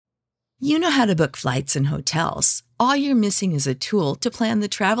You know how to book flights and hotels. All you're missing is a tool to plan the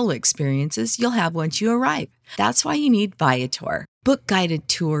travel experiences you'll have once you arrive. That's why you need Viator. Book guided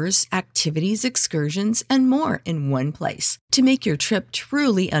tours, activities, excursions, and more in one place to make your trip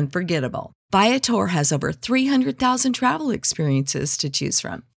truly unforgettable. Viator has over 300,000 travel experiences to choose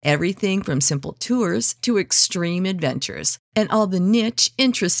from. Everything from simple tours to extreme adventures and all the niche,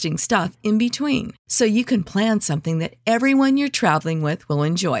 interesting stuff in between. So you can plan something that everyone you're traveling with will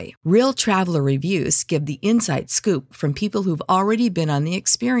enjoy. Real traveler reviews give the inside scoop from people who've already been on the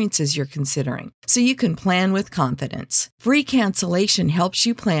experiences you're considering. So you can plan with confidence. Free cancellation helps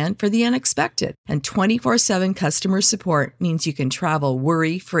you plan for the unexpected. And 24/7 customer support means you can travel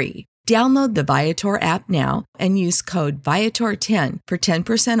worry-free. Download the Viator app now and use code Viator10 for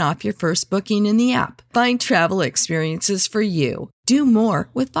 10% off your first booking in the app. Find travel experiences for you. Do more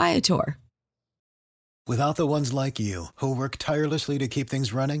with Viator. Without the ones like you, who work tirelessly to keep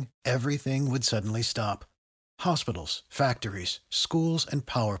things running, everything would suddenly stop. Hospitals, factories, schools, and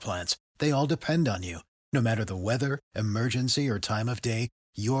power plants, they all depend on you. No matter the weather, emergency, or time of day,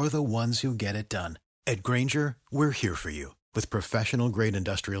 you're the ones who get it done. At Grainger, we're here for you with professional-grade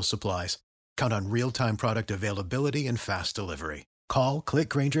industrial supplies. Count on real-time product availability and fast delivery. Call, click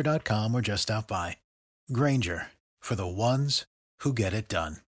Grainger.com, or just stop by. Grainger, for the ones who get it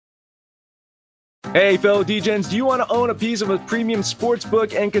done. Hey, fellow DJs, do you want to own a piece of a premium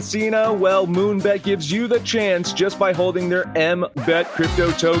sportsbook and casino? Well, Moonbet gives you the chance just by holding their MBET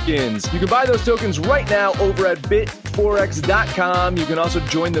crypto tokens. You can buy those tokens right now over at bitforex.com. You can also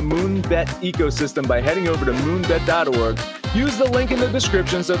join the Moonbet ecosystem by heading over to moonbet.org. Use the link in the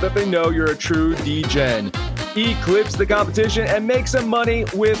description so that they know you're a true DGen. Eclipse the competition and make some money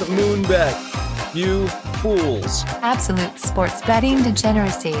with Moonbet. You fools. Absolute sports betting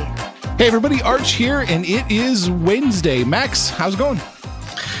degeneracy. Hey everybody, Arch here, and it is Wednesday. Max, how's it going?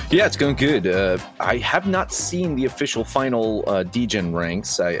 Yeah, it's going good. I have not seen the official final DGen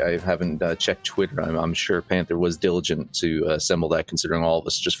ranks. I haven't checked Twitter. I'm sure Panther was diligent to assemble that, considering all of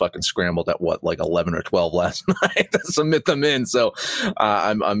us just fucking scrambled at like 11 or 12 last night to submit them in. So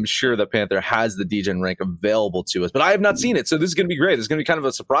I'm sure that Panther has the DGen rank available to us, but I have not seen it. So this is going to be great. This is going to be kind of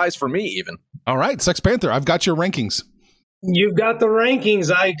a surprise for me even. All right, Sex Panther, I've got your rankings. You've got the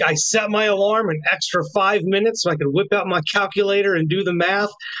rankings. I set my alarm an extra 5 minutes so I could whip out my calculator and do the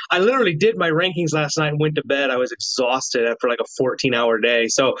math. I literally did my rankings last night and went to bed. I was exhausted after like a 14-hour day.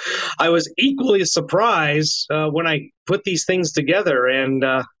 So I was equally as surprised when I put these things together. And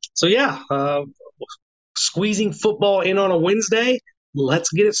squeezing football in on a Wednesday. Let's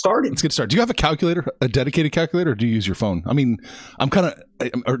get it started. Let's get started. Do you have a calculator, a dedicated calculator, or do you use your phone? I mean, I'm kind of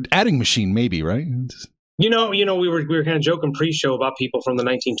or adding machine maybe, right? You know, we were kind of joking pre-show about people from the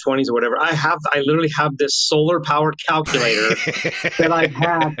 1920s or whatever. I literally have this solar-powered calculator that I've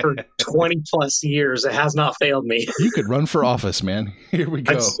had for 20 plus years. It has not failed me. You could run for office, man. Here we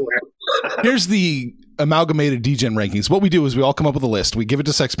go. I swear. Here's the amalgamated DGen rankings. What we do is we all come up with a list. We give it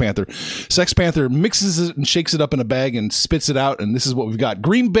to Sex Panther. Sex Panther mixes it and shakes it up in a bag and spits it out. And this is what we've got.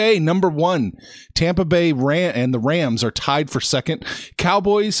 Green Bay, number 1. Tampa Bay and the Rams are tied for second.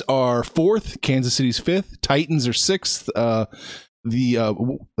 Cowboys are 4th. Kansas City's 5th. Titans are 6th. I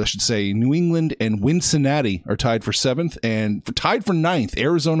should say New England and Cincinnati are tied for 7th. And tied for 9th,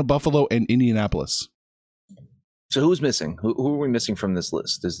 Arizona, Buffalo, and Indianapolis. So who's missing? Who are we missing from this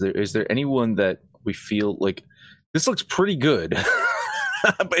list? Is there anyone that we feel like this looks pretty good?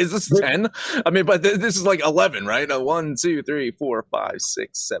 But is this 10? I mean, but this is like 11, right? 1, 2, 3, 4, 5,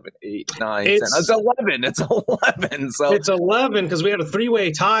 6, 7, 8, 9, 10. It's 11. It's 11. So it's 11 because we had a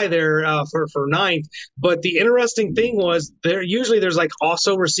 3-way tie there for 9th. But the interesting thing was there's like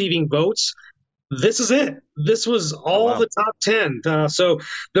also receiving votes. This is it. This was all the top 10. So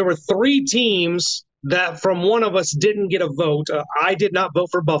there were 3 teams that from one of us didn't get a vote. I did not vote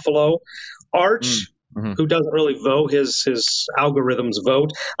for Buffalo. Arch, who doesn't really vote, his algorithms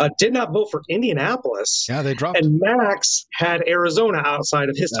vote, did not vote for Indianapolis. Yeah, they dropped. And Max had Arizona outside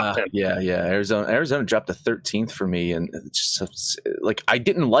of his top 10. Yeah. Arizona dropped to 13th for me, and it's just like I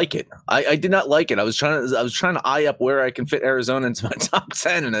didn't like it. I did not like it. I was trying to eye up where I can fit Arizona into my top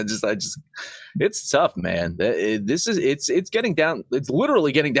 10, and I just it's tough, man. It's getting down. It's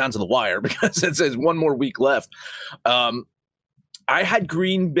literally getting down to the wire because it says one more week left. I had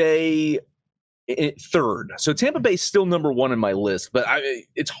Green Bay 3rd, so Tampa Bay is still number 1 in my list, but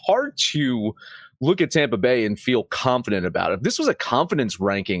it's hard to look at Tampa Bay and feel confident about it. If this was a confidence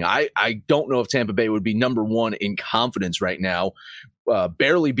ranking, I don't know if Tampa Bay would be number 1 in confidence right now.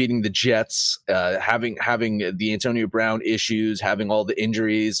 Barely beating the Jets, having the Antonio Brown issues, having all the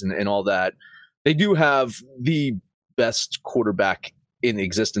injuries and all that. They do have the best quarterback in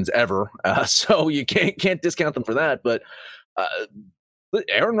existence ever. So you can't discount them for that. But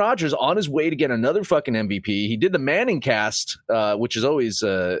Aaron Rodgers on his way to get another fucking MVP. He did the Manning cast, which is always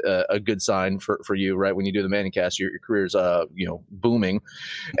a good sign for you, right? When you do the Manning cast, your career's booming.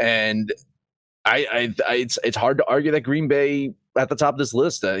 And it's hard to argue that Green Bay at the top of this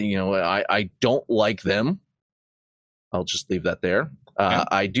list. I don't like them. I'll just leave that there.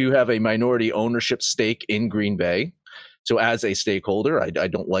 I do have a minority ownership stake in Green Bay. So as a stakeholder, I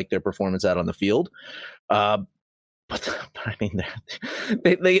don't like their performance out on the field. But I mean,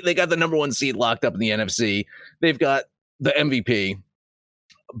 they got the number one seed locked up in the NFC. They've got the MVP.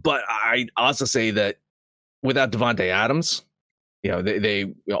 But I also say that without Devontae Adams,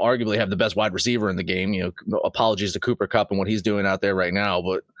 they arguably have the best wide receiver in the game. Apologies to Cooper Kupp and what he's doing out there right now,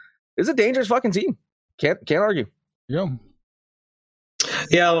 but it's a dangerous fucking team. Can't argue. Yeah.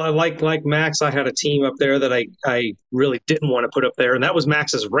 Yeah, like Max, I had a team up there that I really didn't want to put up there, and that was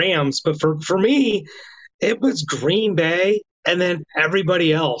Max's Rams. But for me, it was Green Bay and then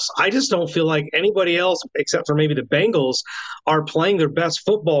everybody else. I just don't feel like anybody else, except for maybe the Bengals, are playing their best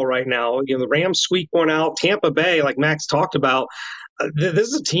football right now. The Rams squeak one out. Tampa Bay, like Max talked about, this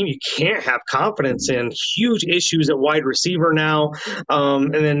is a team you can't have confidence in. Huge issues at wide receiver now.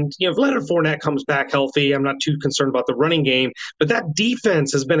 And then, if Leonard Fournette comes back healthy, I'm not too concerned about the running game. But that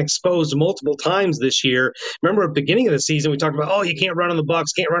defense has been exposed multiple times this year. Remember at the beginning of the season, we talked about, you can't run on the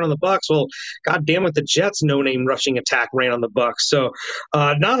Bucs, can't run on the Bucs. Well, God damn it, the Jets' no-name rushing attack ran on the Bucs. So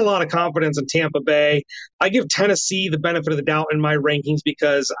not a lot of confidence in Tampa Bay. I give Tennessee the benefit of the doubt in my rankings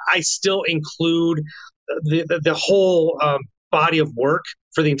because I still include the whole body of work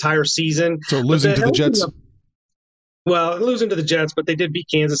for the entire season. So losing to the Jets? Well, losing to the Jets, but they did beat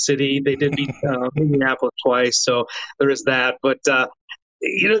Kansas City. They did beat Indianapolis twice, so there is that. But,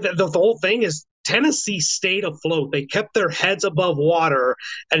 the whole thing is Tennessee stayed afloat. They kept their heads above water,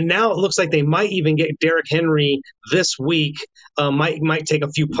 and now it looks like they might even get Derrick Henry this week. Might take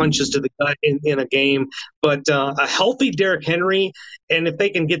a few punches to the gut in a game. But a healthy Derrick Henry, and if they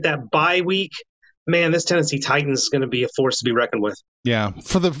can get that bye week, man, this Tennessee Titans is going to be a force to be reckoned with. Yeah,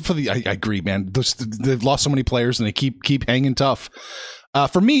 I agree, man. They've lost so many players, and they keep hanging tough.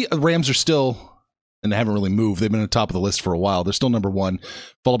 For me, the Rams are still, and they haven't really moved. They've been at the top of the list for a while. They're still number one,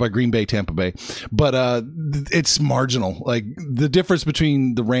 followed by Green Bay, Tampa Bay. But it's marginal. Like the difference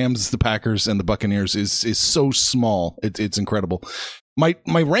between the Rams, the Packers, and the Buccaneers is so small. It's incredible. My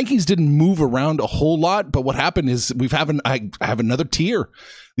rankings didn't move around a whole lot, but what happened is I have another tier,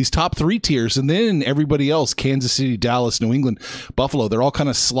 these top three tiers, and then everybody else, Kansas City, Dallas, New England, Buffalo, they're all kind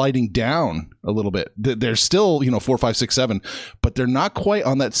of sliding down a little bit. They're still, 4, 5, 6, 7, but they're not quite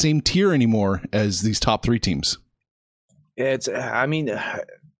on that same tier anymore as these top three teams.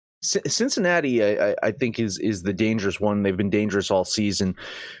 Cincinnati, I think is the dangerous one. They've been dangerous all season,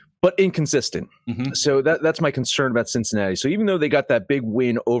 but inconsistent. Mm-hmm. So that's my concern about Cincinnati. So even though they got that big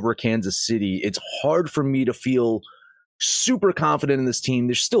win over Kansas City, it's hard for me to feel super confident in this team.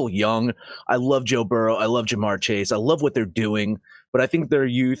 They're still young. I love Joe Burrow. I love Jamar Chase. I love what they're doing, but I think their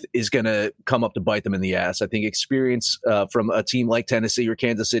youth is going to come up to bite them in the ass. I think experience from a team like Tennessee or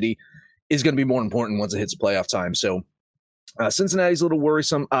Kansas City is going to be more important once it hits playoff time. So Cincinnati's a little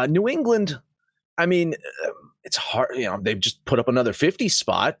worrisome. New England, it's hard. They've just put up another 50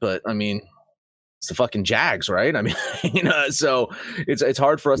 spot, but it's the fucking Jags, right? So it's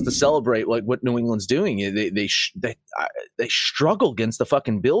hard for us to celebrate like what New England's doing. They struggle against the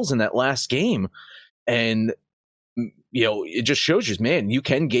fucking Bills in that last game, and it just shows you, man, you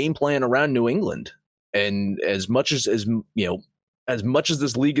can game plan around New England. And as much as this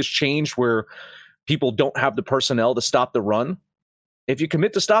league has changed, where people don't have the personnel to stop the run, if you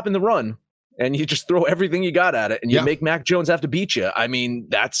commit to stopping the run and you just throw everything you got at it and you make Mac Jones have to beat you,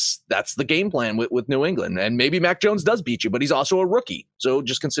 that's the game plan with New England. And maybe Mac Jones does beat you, but he's also a rookie. So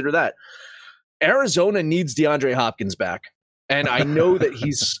just consider that. Arizona needs DeAndre Hopkins back. And I know that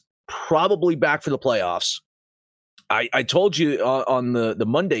he's probably back for the playoffs. I told you on the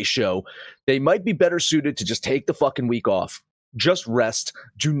Monday show, they might be better suited to just take the fucking week off. Just rest.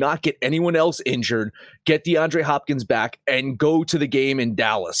 Do not get anyone else injured. Get DeAndre Hopkins back and go to the game in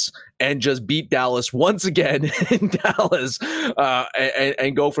Dallas and just beat Dallas once again in Dallas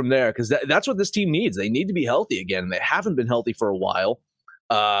and go from there. Because that's what this team needs. They need to be healthy again. They haven't been healthy for a while.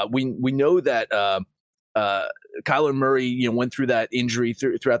 We know that Kyler Murray went through that injury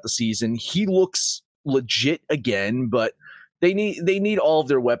throughout the season. He looks legit again, but they need all of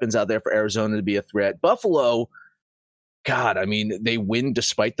their weapons out there for Arizona to be a threat. Buffalo, God, they win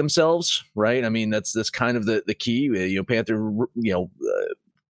despite themselves, right? That's kind of the key. Panther,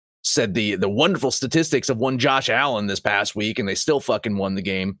 said the wonderful statistics of one Josh Allen this past week, and they still fucking won the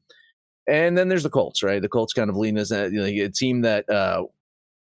game. And then there's the Colts, right? The Colts kind of lean as a team that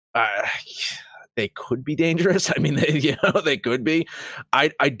they could be dangerous. I mean, they could be.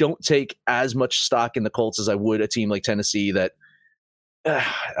 I don't take as much stock in the Colts as I would a team like Tennessee that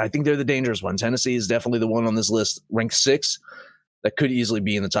I think they're the dangerous one. Tennessee is definitely the one on this list, ranked 6, that could easily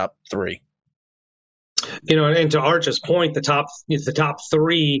be in the top 3. And to Arch's point, the top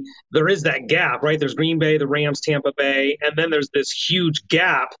 3, there is that gap, right? There's Green Bay, the Rams, Tampa Bay, and then there's this huge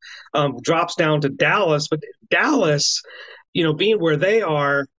gap, drops down to Dallas. But Dallas, being where they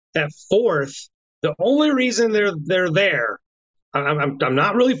are at 4th, the only reason they're there, I'm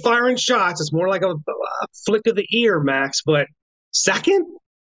not really firing shots. It's more like a flick of the ear, Max. But second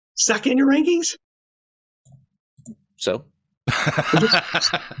in your rankings. So.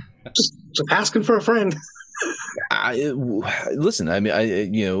 Just asking for a friend. Listen, I mean,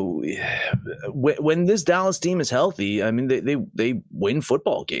 when this Dallas team is healthy, I mean, they win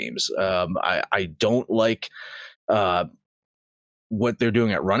football games. I don't like what they're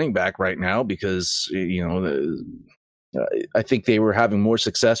doing at running back right now because I think they were having more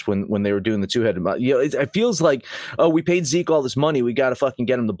success when they were doing the 2-headed. It feels like, oh, we paid Zeke all this money, we got to fucking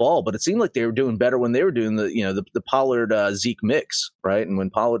get him the ball. But it seemed like they were doing better when they were doing the Pollard Zeke mix, right? And when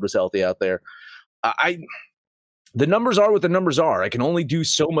Pollard was healthy out there, the numbers are what the numbers are. I can only do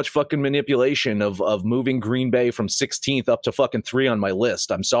so much fucking manipulation of moving Green Bay from 16th up to fucking 3 on my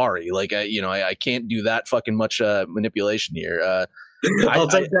list. I'm sorry, I can't do that fucking much manipulation here. I'll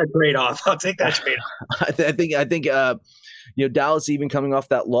take that trade off. I think Dallas, even coming off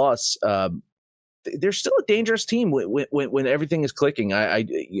that loss, they're still a dangerous team when everything is clicking.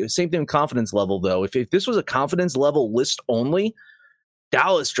 Same thing with confidence level, though. If this was a confidence level list only,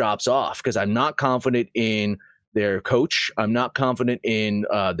 Dallas drops off because I'm not confident in their coach. I'm not confident in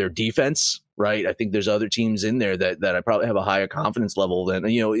their defense. Right. I think there's other teams in there that I probably have a higher confidence level than,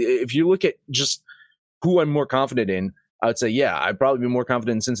 if you look at just who I'm more confident in, I would say, yeah, I'd probably be more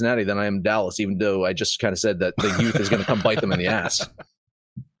confident in Cincinnati than I am in Dallas, even though I just kind of said that the youth is going to come bite them in the ass.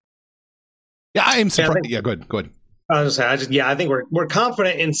 Yeah, I am surprised. Go ahead. I think we're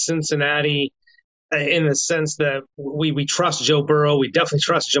confident in Cincinnati in the sense that we trust Joe Burrow. We definitely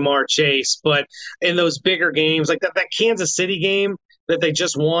trust Jamar Chase. But in those bigger games, like that Kansas City game that they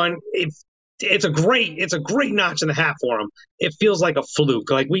just won, it's a great notch in the hat for them. It feels like a fluke.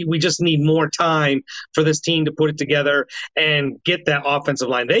 Like we just need more time for this team to put it together and get that offensive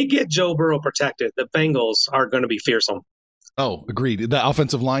line. They get Joe Burrow protected. The Bengals are going to be fearsome. Oh, agreed. The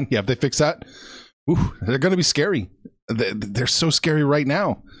offensive line, yeah, if they fix that, they're going to be scary. They're so scary right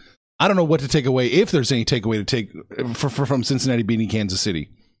now. I don't know what to take away, if there's any takeaway to take from Cincinnati beating Kansas City.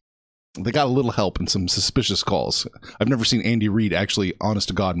 They got a little help in some suspicious calls. I've never seen Andy Reid actually, honest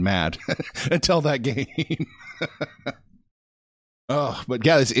to God, mad until that game. But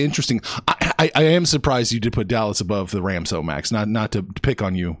yeah, it's interesting. I am surprised you did put Dallas above the Rams, though, Max. Not to pick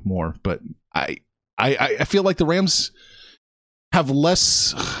on you more, but I feel like the Rams have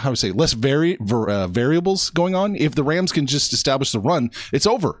less variables going on. If the Rams can just establish the run, it's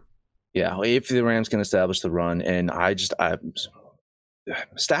over. Yeah, if the Rams can establish the run, and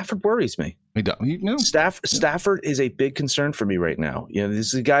Stafford worries me. Stafford is a big concern for me right now. This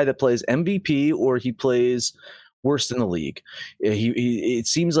is a guy that plays MVP or he plays worst in the league. It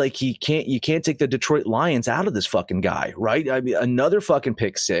seems like you can't take the Detroit Lions out of this fucking guy, right? I mean, another fucking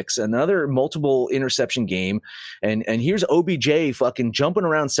pick 6, another multiple interception game, and here's OBJ fucking jumping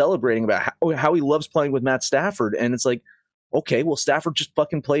around celebrating about how he loves playing with Matt Stafford, and it's like, okay, well, Stafford just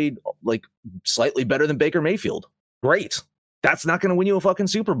fucking played like slightly better than Baker Mayfield. Great. That's not going to win you a fucking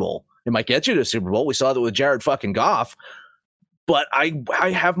Super Bowl. It might get you to a Super Bowl. We saw that with Jared fucking Goff. But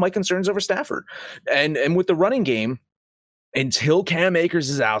I have my concerns over Stafford. And with the running game, until Cam Akers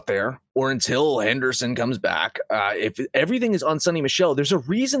is out there or until Henderson comes back, if everything is on Sonny Michel, there's a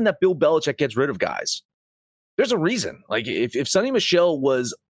reason that Bill Belichick gets rid of guys. There's a reason. Like if Sonny Michel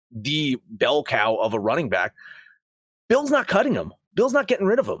was the bell cow of a running back, Bill's not cutting him. Bill's not getting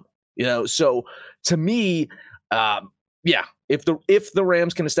rid of him. So to me, yeah, if the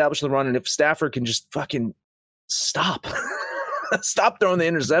Rams can establish the run and if Stafford can just fucking stop throwing the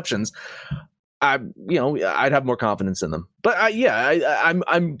interceptions, I'd have more confidence in them. But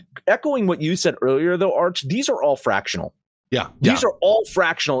I'm echoing what you said earlier, though, Arch. These are all fractional. Yeah, these are all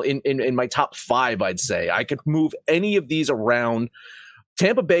fractional in my top 5. I'd say I could move any of these around.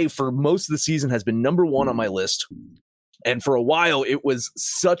 Tampa Bay for most of the season has been number 1 on my list. And for a while, it was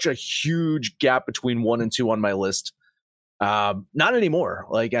such a huge gap between 1 and 2 on my list. Not anymore.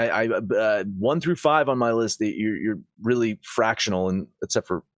 Like I 1 through 5 on my list, you're really fractional, and except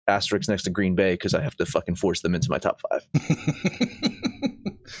for asterisk next to Green Bay because I have to fucking force them into my top 5.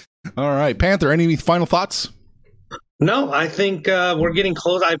 All right, Panther, any final thoughts? No, I think we're getting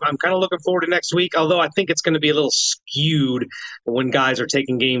close. I'm kind of looking forward to next week, although I think it's going to be a little skewed when guys are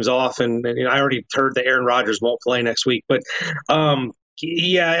taking games off. And I already heard that Aaron Rodgers won't play next week. But,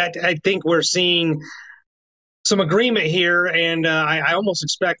 I think we're seeing some agreement here. And I almost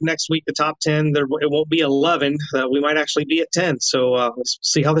expect next week the top 10, it won't be 11. We might actually be at 10. So let's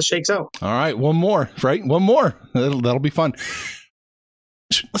see how this shakes out. All right, one more, right? One more. That'll be fun.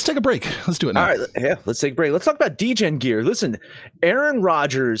 Let's take a break. Let's do it now. All right, yeah, let's take a break. Let's talk about DGen gear. Listen, Aaron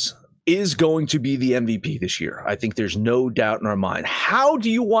Rodgers is going to be the MVP this year. I think there's no doubt in our mind. How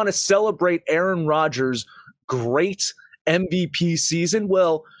do you want to celebrate Aaron Rodgers' great MVP season?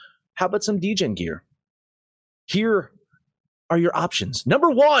 Well, how about some DGen gear? Here are your options. Number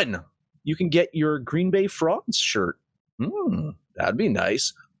 1, you can get your Green Bay Frogs shirt. That'd be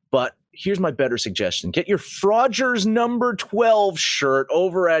nice. But here's my better suggestion. Get your Frogers number 12 shirt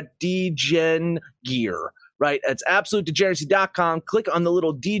over at DGen Gear, right? It's absolutedegeneracy.com. Click on the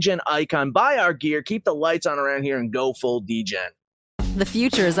little DGen icon, buy our gear, keep the lights on around here, and go full DGen. The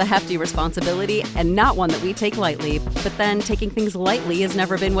future is a hefty responsibility and not one that we take lightly. But then taking things lightly has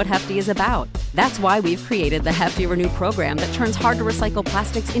never been what Hefty is about. That's why we've created the Hefty Renew program that turns hard-to-recycle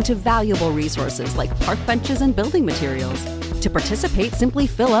plastics into valuable resources like park benches and building materials. To participate, simply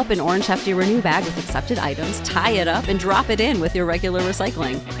fill up an orange Hefty Renew bag with accepted items, tie it up, and drop it in with your regular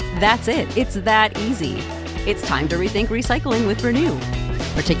recycling. That's it. It's that easy. It's time to rethink recycling with Renew.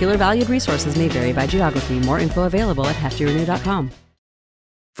 Particular valued resources may vary by geography. More info available at heftyrenew.com.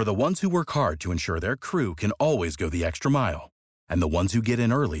 For the ones who work hard to ensure their crew can always go the extra mile, and the ones who get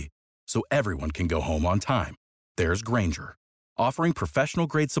in early so everyone can go home on time, there's Grainger, offering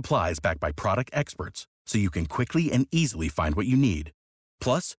professional-grade supplies backed by product experts so you can quickly and easily find what you need.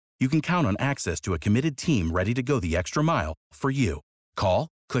 Plus, you can count on access to a committed team ready to go the extra mile for you. Call,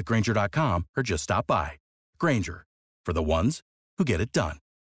 click Grainger.com, or just stop by. Grainger, for the ones who get it done.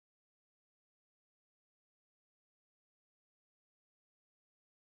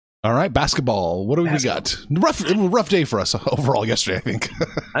 All right, basketball. What do we got? Rough day for us overall yesterday, I think.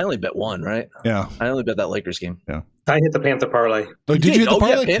 I only bet 1, right? Yeah. I only bet that Lakers game. Yeah. I hit the Panther parlay. Oh, did you hit the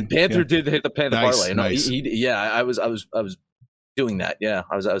parlay? Yeah, Panther did hit the Panther parlay. No, nice. I was doing that. Yeah,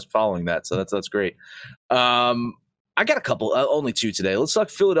 I was following that. So that's great. I got a couple, only 2 today. Let's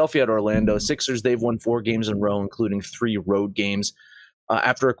talk Philadelphia at Orlando. Sixers, they've won 4 games in a row, including 3 road games.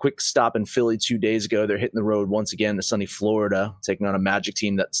 After a quick stop in Philly 2 days ago, they're hitting the road once again to sunny Florida, taking on a Magic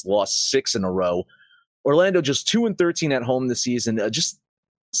team that's lost 6 in a row. Orlando just 2-13 at home this season, just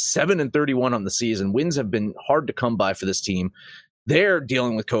 7-31 on the season. Wins have been hard to come by for this team. They're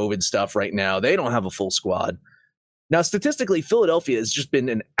dealing with COVID stuff right now. They don't have a full squad. Now, statistically, Philadelphia has just been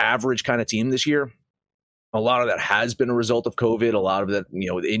an average kind of team this year. A lot of that has been a result of COVID, a lot of that,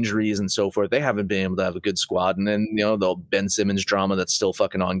 with injuries and so forth. They haven't been able to have a good squad. And then, the Ben Simmons drama that's still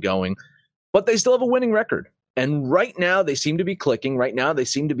fucking ongoing. But they still have a winning record. And right now, they seem to be clicking. Right now, they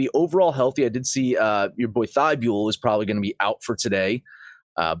seem to be overall healthy. I did see your boy Thibault is probably going to be out for today.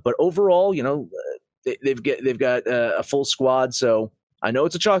 But overall, they've got a full squad. So I know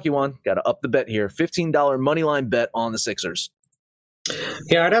it's a chalky one. Got to up the bet here. $15 money line bet on the Sixers.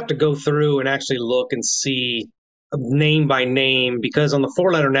 Yeah, I'd have to go through and actually look and see name by name, because on the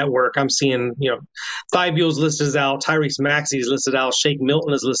 4-letter network, I'm seeing, Thibault's listed as out, Tyrese Maxey's listed out, Shake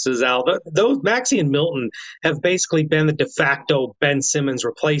Milton is listed as out. Those Maxey and Milton have basically been the de facto Ben Simmons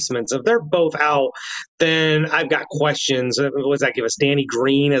replacements. If they're both out, then I've got questions. What does that give us? Danny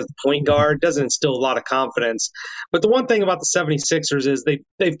Green as the point guard doesn't instill a lot of confidence. But the one thing about the 76ers is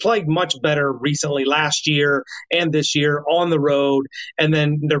they've played much better recently, last year and this year on the road, and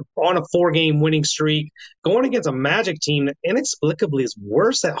then they're on a 4-game winning streak, going against a Magic team that inexplicably is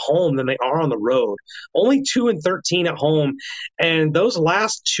worse at home than they are on the road. Only 2-13 at home, and those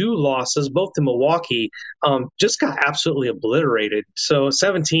last 2 losses, both to Milwaukee, just got absolutely obliterated. So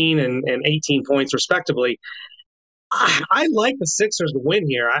 17 and 18 points respectively. I like the Sixers to win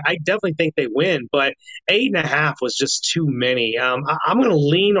here. I definitely think they win, but 8.5 was just too many. I'm going to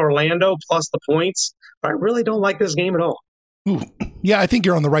lean Orlando plus the points. I really don't like this game at all. Ooh, yeah, I think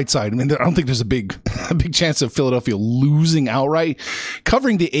you're on the right side. I mean, I don't think there's a big chance of Philadelphia losing outright.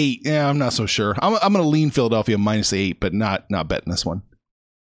 Covering the 8, yeah, I'm not so sure. I'm going to lean Philadelphia minus the 8, but not betting this one.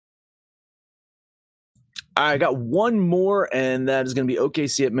 I got one more, and that is going to be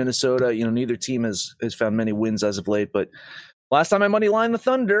OKC at Minnesota. Neither team has found many wins as of late, but last time I money lined the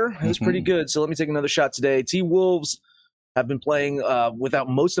Thunder, it was pretty good. So let me take another shot today. T-Wolves have been playing without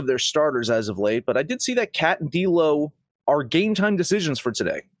most of their starters as of late, but I did see that Cat and D'Lo are game time decisions for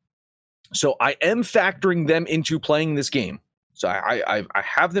today. So I am factoring them into playing this game. So I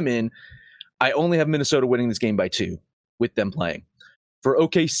have them in. I only have Minnesota winning this game by 2 with them playing. For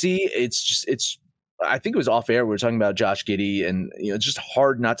OKC, I think it was off air. We were talking about Josh Giddey, and it's just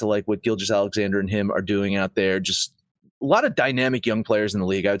hard not to like what Gilgeous-Alexander and him are doing out there. Just a lot of dynamic young players in the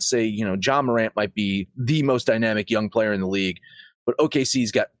league. I would say, John Morant might be the most dynamic young player in the league, but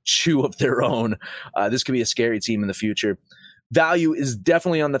OKC's got 2 of their own. This could be a scary team in the future. Value is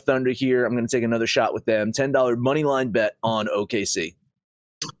definitely on the Thunder here. I'm going to take another shot with them. $10 money line bet on OKC.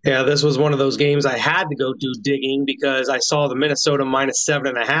 Yeah, this was one of those games I had to go do digging because I saw the Minnesota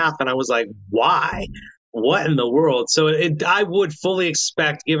 -7.5, and I was like, why? What in the world? So I would fully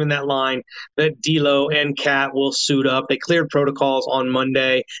expect, given that line, that D'Lo and Cat will suit up. They cleared protocols on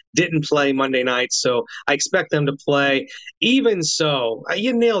Monday, didn't play Monday night, so I expect them to play. Even so,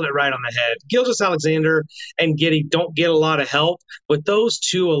 you nailed it right on the head. Gilgeous-Alexander and Giddey don't get a lot of help, but those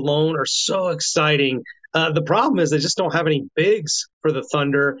 2 alone are so exciting. The problem is they just don't have any bigs for the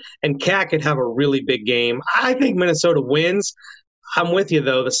Thunder, and Cat could have a really big game. I think Minnesota wins. I'm with you,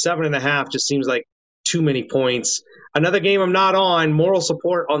 though. The 7.5 just seems like too many points. Another game I'm not on. Moral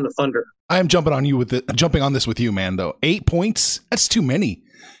support on the Thunder. I am jumping on this with you, man, though. 8 points? That's too many.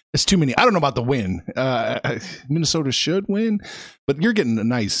 It's too many. I don't know about the win. Minnesota should win, but you're getting a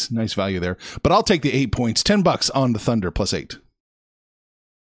nice value there. But I'll take the 8 points. $10 on the Thunder +8.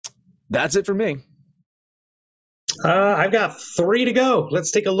 That's it for me. I've got 3 to go.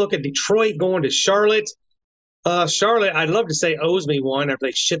 Let's take a look at Detroit going to Charlotte. Charlotte, I'd love to say owes me one after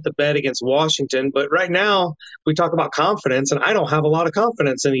they shit the bed against Washington, but right now we talk about confidence, and I don't have a lot of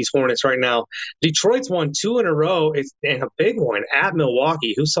confidence in these Hornets right now. Detroit's won 2 in a row, and a big one at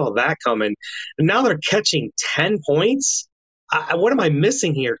Milwaukee. Who saw that coming? And now they're catching 10 points. What am I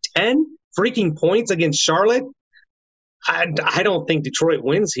missing here? 10 freaking points against Charlotte? I don't think Detroit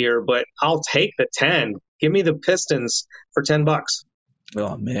wins here, but I'll take the 10. Give me the Pistons for $10.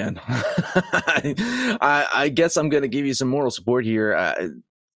 Oh, man. I guess I'm going to give you some moral support here. I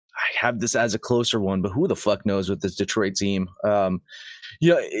have this as a closer one, but who the fuck knows with this Detroit team?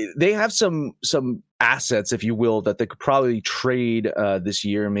 They have some assets, if you will, that they could probably trade this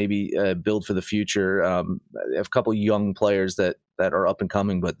year, maybe build for the future. They have a couple young players that are up and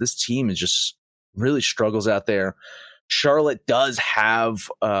coming, but this team is just really struggles out there. Charlotte does have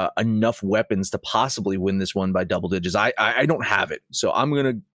enough weapons to possibly win this one by double digits. I don't have it. So I'm going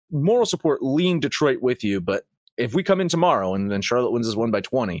to moral support lean Detroit with you. But if we come in tomorrow and then Charlotte wins this one by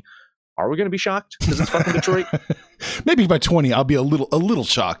 20, are we going to be shocked because it's fucking Detroit? Maybe by 20, I'll be a little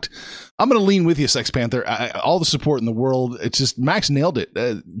shocked. I'm going to lean with you, Sex Panther. All the support in the world. It's just Max nailed it.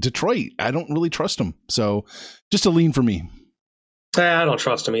 Detroit, I don't really trust them. So just a lean for me. I don't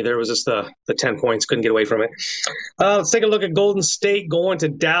trust him either. It was just the 10 points. Couldn't get away from it. Let's take a look at Golden State going to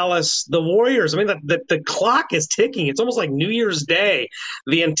Dallas. The Warriors, I mean, the clock is ticking. It's almost like New Year's Day.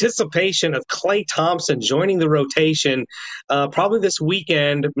 The anticipation of Klay Thompson joining the rotation probably this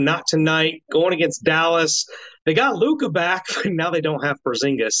weekend, not tonight, going against Dallas. They got Luka back, but now they don't have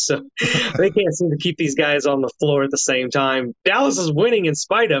Porzingis, so they can't seem to keep these guys on the floor at the same time. Dallas is winning in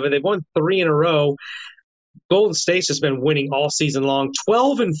spite of it. They've won 3 in a row. Golden State's just been winning all season long,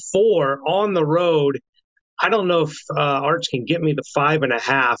 12-4 on the road. I don't know if Arch can get me the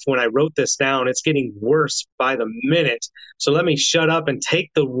 5.5 when I wrote this down. It's getting worse by the minute. So let me shut up and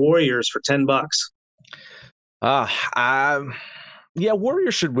take the Warriors for $10. Yeah,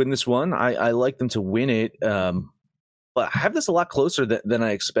 Warriors should win this one. I like them to win it. But I have this a lot closer than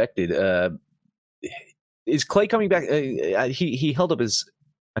I expected. Is Klay coming back? He held up his,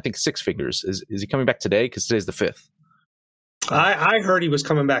 I think, 6 figures. Is he coming back today? Because today's the 5th. I heard he was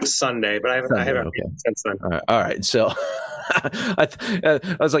coming back Sunday, but I haven't okay. Since then. All right. So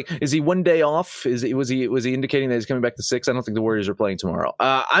I was like, is he one day off? Was he indicating that he's coming back to 6? I don't think the Warriors are playing tomorrow.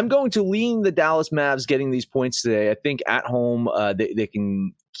 I'm going to lean the Dallas Mavs getting these points today. I think at home they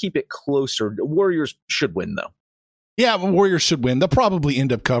can keep it closer. The Warriors should win, though. Yeah, Warriors should win. They'll probably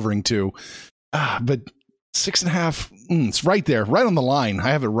end up covering too. But 6.5, it's right there, right on the line.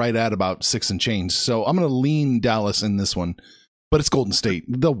 I have it right at about 6 and change. So I'm going to lean Dallas in this one. But it's Golden State.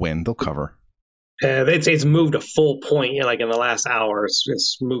 They'll win. They'll cover. It's moved a full point in the last hour.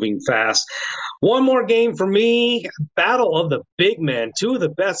 It's moving fast. One more game for me. Battle of the big men. 2 of the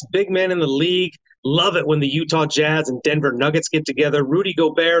best big men in the league. Love it when the Utah Jazz and Denver Nuggets get together. Rudy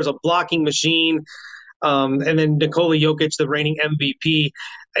Gobert is a blocking machine. And then Nikola Jokic, the reigning MVP.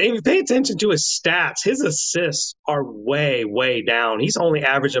 And if you pay attention to his stats, his assists are way, way down. He's only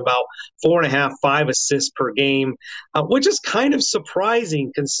averaging about 4.5, 5 assists per game, which is kind of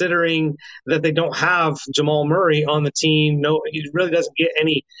surprising considering that they don't have Jamal Murray on the team. No, he really doesn't get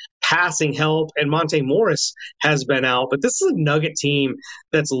any passing help, and Monte Morris has been out. But this is a Nugget team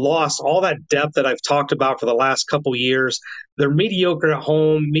that's lost all that depth that I've talked about for the last couple years. They're mediocre at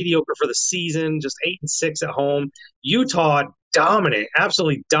home, mediocre for the season, just 8-6 at home. Utah dominant,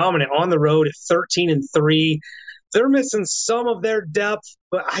 absolutely dominant on the road at 13-3. They're missing some of their depth,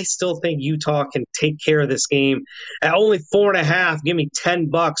 but I still think Utah can take care of this game. At only 4.5, give me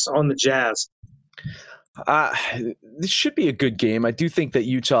 $10 on the Jazz. This should be a good game. I do think that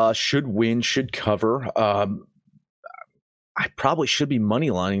Utah should win, should cover. I probably should be money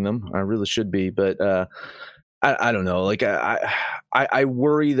lining them. I really should be, but I don't know. Like I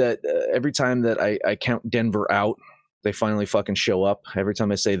worry that every time that I count Denver out, they finally fucking show up. Every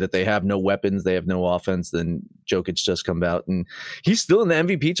time I say that they have no weapons, they have no offense, then Jokic just come out, and he's still in the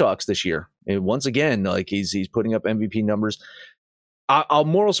MVP talks this year. And once again, like he's putting up MVP numbers. I'll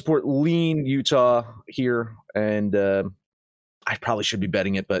moral support lean Utah here, and I probably should be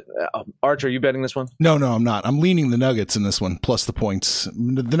betting it. But Arch, are you betting this one? No, I'm not. I'm leaning the Nuggets in this one, plus the points.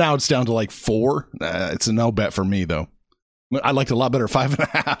 Now it's down to like 4. It's a no bet for me, though. I liked it a lot better,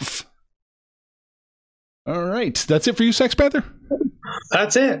 5.5. All right. That's it for you, Sex Panther?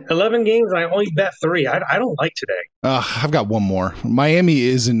 That's it. 11 games. I only bet 3. I don't like today. I've got one more. Miami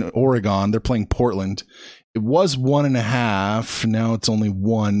is in Oregon. They're playing Portland. It was 1.5. Now it's only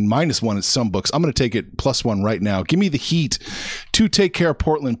 1. -1 at some books. I'm going to take it +1 right now. Give me the Heat to take care of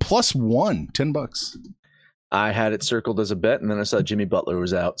Portland. +1, $10. I had it circled as a bet, and then I saw Jimmy Butler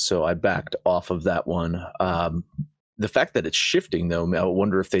was out, so I backed off of that one. The fact that it's shifting, though, I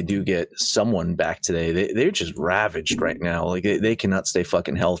wonder if they do get someone back today. They're just ravaged right now. Like they cannot stay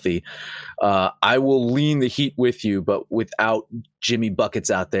fucking healthy. I will lean the Heat with you, but without Jimmy Buckets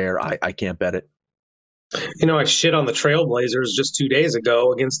out there, I can't bet it. You know, I shit on the Trailblazers just 2 days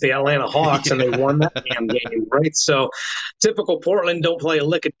ago against the Atlanta Hawks, and they won that damn game, right? So typical Portland don't play a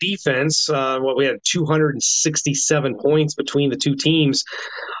lick of defense. We had 267 points between the two teams.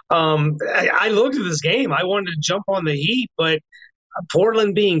 I looked at this game. I wanted to jump on the Heat, but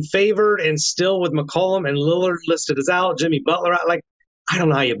Portland being favored and still with McCollum and Lillard listed as out, Jimmy Butler out, like, I don't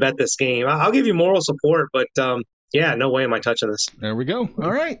know how you bet this game. I'll give you moral support, but yeah, no way am I touching this. There we go.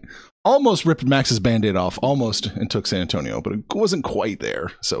 All right. Almost ripped Max's Band-Aid off, almost, and took San Antonio, but it wasn't quite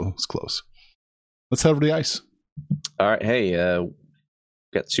there, so it's close. Let's head over to the ice. All right. Hey,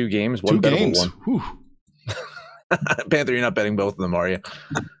 got 2 games. One bettable one. Panther, you're not betting both of them, are you?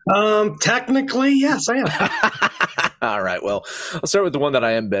 Technically, yes, I am. All right. Well, I'll start with the one that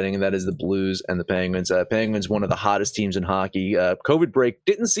I am betting, and that is the Blues and the Penguins. Penguins, one of the hottest teams in hockey. COVID break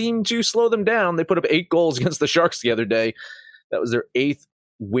didn't seem to slow them down. They put up 8 goals against the Sharks the other day. That was their 8th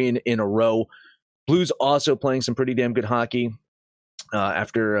win in a row. Blues also playing some pretty damn good hockey.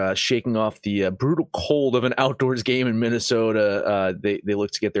 After shaking off the brutal cold of an outdoors game in Minnesota, they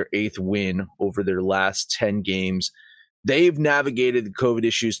look to get their 8th win over their last 10 games. They've navigated the COVID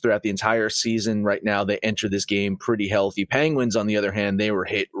issues throughout the entire season. Right now, they enter this game pretty healthy. Penguins, on the other hand, they were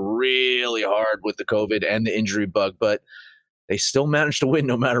hit really hard with the COVID and the injury bug, but they still managed to win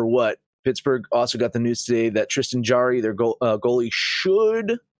no matter what. Pittsburgh also got the news today that Tristan Jarry, their goalie,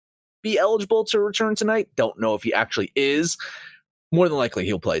 should be eligible to return tonight. Don't know if he actually is. More than likely,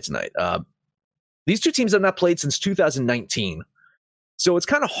 he'll play tonight. These two teams have not played since 2019. So it's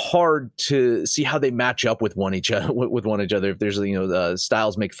kind of hard to see how they match up with one another. If there's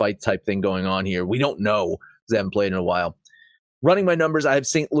styles make fight type thing going on here, we don't know because they haven't played in a while. Running my numbers, I have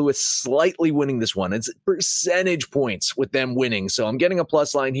St. Louis slightly winning this one. It's percentage points with them winning, so I'm getting a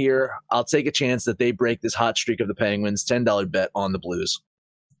plus line here. I'll take a chance that they break this hot streak of the Penguins. $10 bet on the Blues.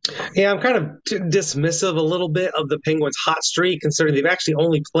 Yeah, I'm kind of dismissive a little bit of the Penguins' hot streak, considering they've actually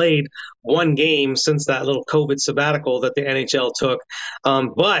only played 1 game since that little COVID sabbatical that the NHL took.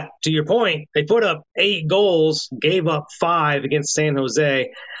 But to your point, they put up 8 goals, gave up 5 against San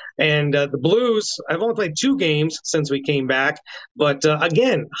Jose. And the Blues, I've only played 2 games since we came back. But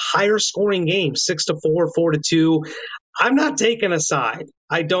again, higher scoring games, 6-4, 4-2. I'm not taking a side.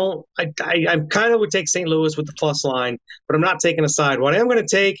 I kind of would take St. Louis with the plus line, but I'm not taking a side. What I am going to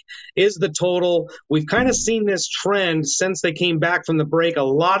take is the total. We've kind of seen this trend since they came back from the break. A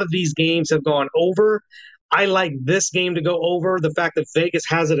lot of these games have gone over. I like this game to go over. The fact that Vegas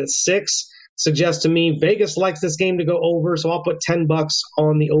has it at 6 suggests to me Vegas likes this game to go over, so I'll put $10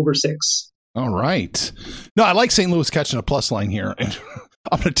 on the over 6. All right. No, I like St. Louis catching a plus line here. And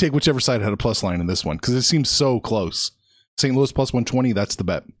I'm going to take whichever side had a plus line in this one because it seems so close. St. Louis plus 120, that's the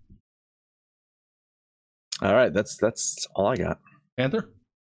bet. All right, that's all I got. Panther?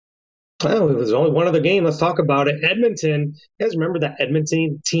 Oh, there's only one other game. Let's talk about it. Edmonton. You guys remember that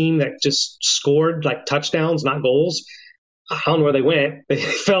Edmonton team that just scored like touchdowns, not goals? I don't know where they went. They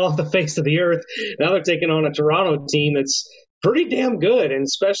fell off the face of the earth. Now they're taking on a Toronto team that's pretty damn good, and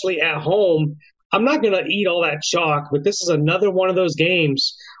especially at home. I'm not going to eat all that chalk, but this is another one of those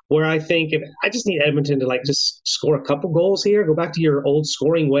games where I think I just need Edmonton to just score a couple goals here, go back to your old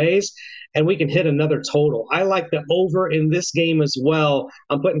scoring ways, and we can hit another total. I like the over in this game as well.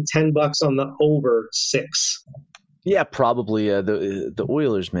 I'm putting $10 on the over 6. Yeah, probably the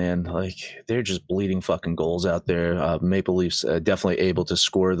Oilers, man. They're just bleeding fucking goals out there. Maple Leafs definitely able to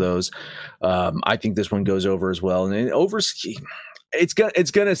score those. I think this one goes over as well, and overs. It's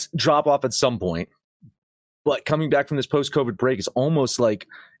gonna drop off at some point, but coming back from this post-COVID break is almost like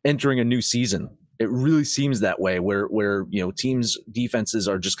entering a new season. It really seems that way, where teams' defenses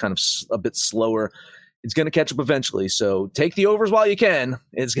are just kind of a bit slower. It's going to catch up eventually. So take the overs while you can.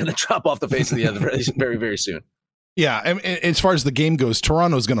 It's going to drop off the face of the other very, very soon. Yeah, and as far as the game goes,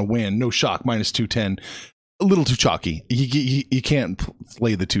 Toronto's going to win. No shock, minus 210. A little too chalky. You can't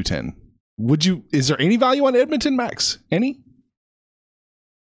play the 210. Would you? Is there any value on Edmonton, Max? Any?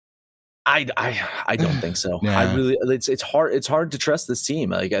 I don't think so. Yeah. I really, it's hard to trust this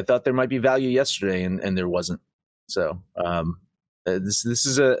team. I thought there might be value yesterday, and there wasn't. So this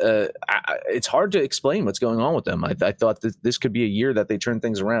is it's hard to explain what's going on with them. I thought that this could be a year that they turn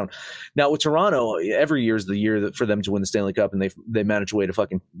things around. Now with Toronto, every year is the year for them to win the Stanley Cup, and they manage a way to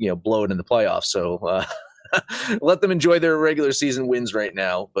fucking blow it in the playoffs. So let them enjoy their regular season wins right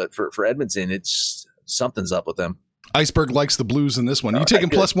now. But for Edmonton, it's something's up with them. Iceberg likes the Blues in this one. You taking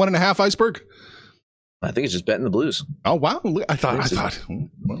plus 1.5, Iceberg? I think it's just betting the Blues. Oh wow! I thought he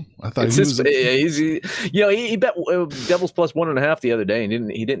bet Devils plus 1.5 the other day, and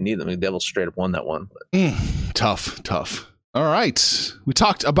he didn't need them. The Devils straight up won that one. Tough. All right, we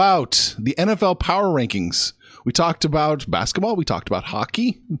talked about the NFL power rankings. We talked about basketball. We talked about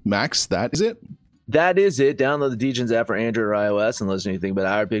hockey. Max, that is it. That is it. Download the DGens app for Android or iOS and listen to anything but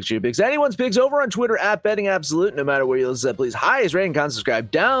our picks, your picks, anyone's picks over on Twitter at Betting Absolute. No matter where you listen, please highest rating, comment, subscribe,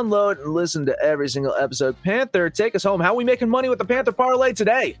 download, and listen to every single episode. Panther, take us home. How are we making money with the Panther parlay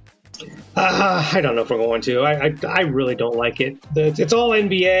today? I don't know if we're going to. I really don't like it. It's all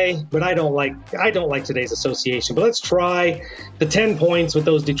NBA, but I don't like today's association. But let's try the 10 points with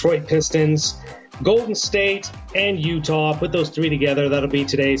those Detroit Pistons, Golden State, and Utah. Put those 3 together. That'll be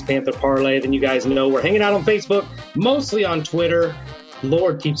today's Panther parlay. Then you guys know we're hanging out on Facebook, mostly on Twitter.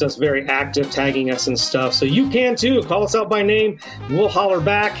 Lord keeps us very active, tagging us and stuff. So you can too. Call us out by name. We'll holler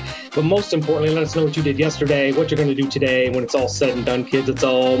back. But most importantly, let us know what you did yesterday, what you're going to do today. When it's all said and done, kids, it's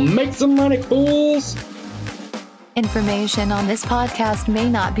all make some money, fools. Information on this podcast may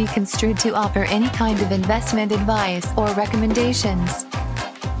not be construed to offer any kind of investment advice or recommendations.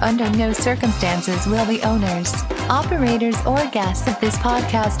 Under no circumstances will the owners, operators, or guests of this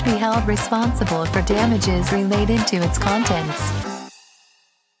podcast be held responsible for damages related to its contents.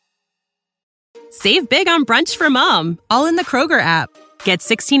 Save big on brunch for mom, all in the Kroger app. Get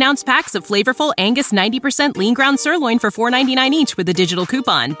 16-ounce packs of flavorful Angus 90% lean ground sirloin for $4.99 each with a digital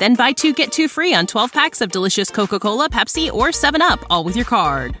coupon. Then buy 2, get 2 free on 12 packs of delicious Coca-Cola, Pepsi, or 7-Up, all with your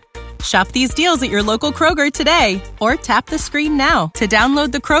card. Shop these deals at your local Kroger today, or tap the screen now to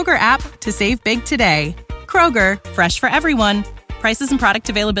download the Kroger app to save big today. Kroger, fresh for everyone. Prices and product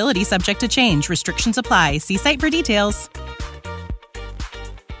availability subject to change. Restrictions apply. See site for details.